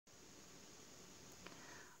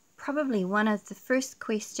probably one of the first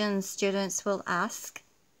questions students will ask,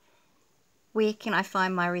 where can I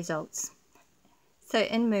find my results? So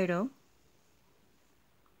in Moodle,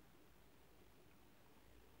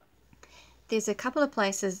 there's a couple of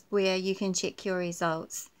places where you can check your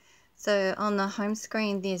results. So on the home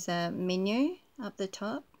screen, there's a menu up the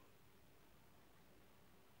top.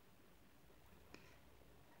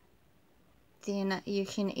 Then you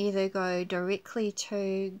can either go directly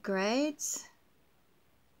to grades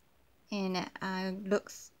and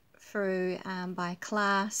look through by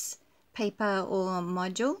class, paper or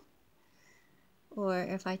module. Or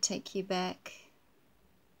if I take you back,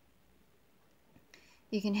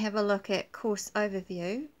 you can have a look at course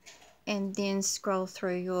overview and then scroll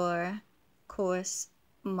through your course,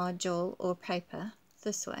 module or paper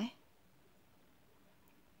this way.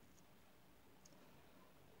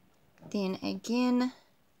 Then again,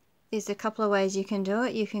 there's a couple of ways you can do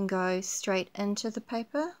it. You can go straight into the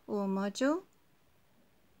paper or module,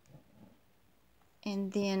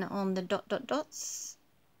 and then on the dots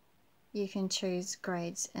you can choose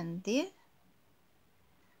grades in there.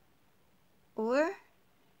 Or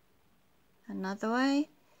another way,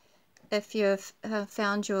 if you've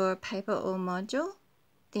found your paper or module,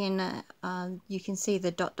 then you can see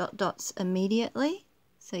the dots immediately,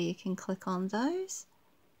 so you can click on those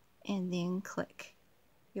and then click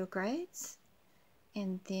your grades,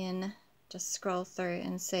 and then just scroll through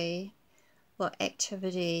and see what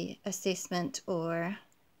activity, assessment or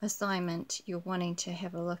assignment you're wanting to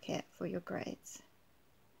have a look at for your grades.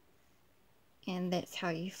 And that's how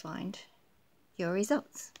you find your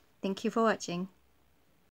results. Thank you for watching.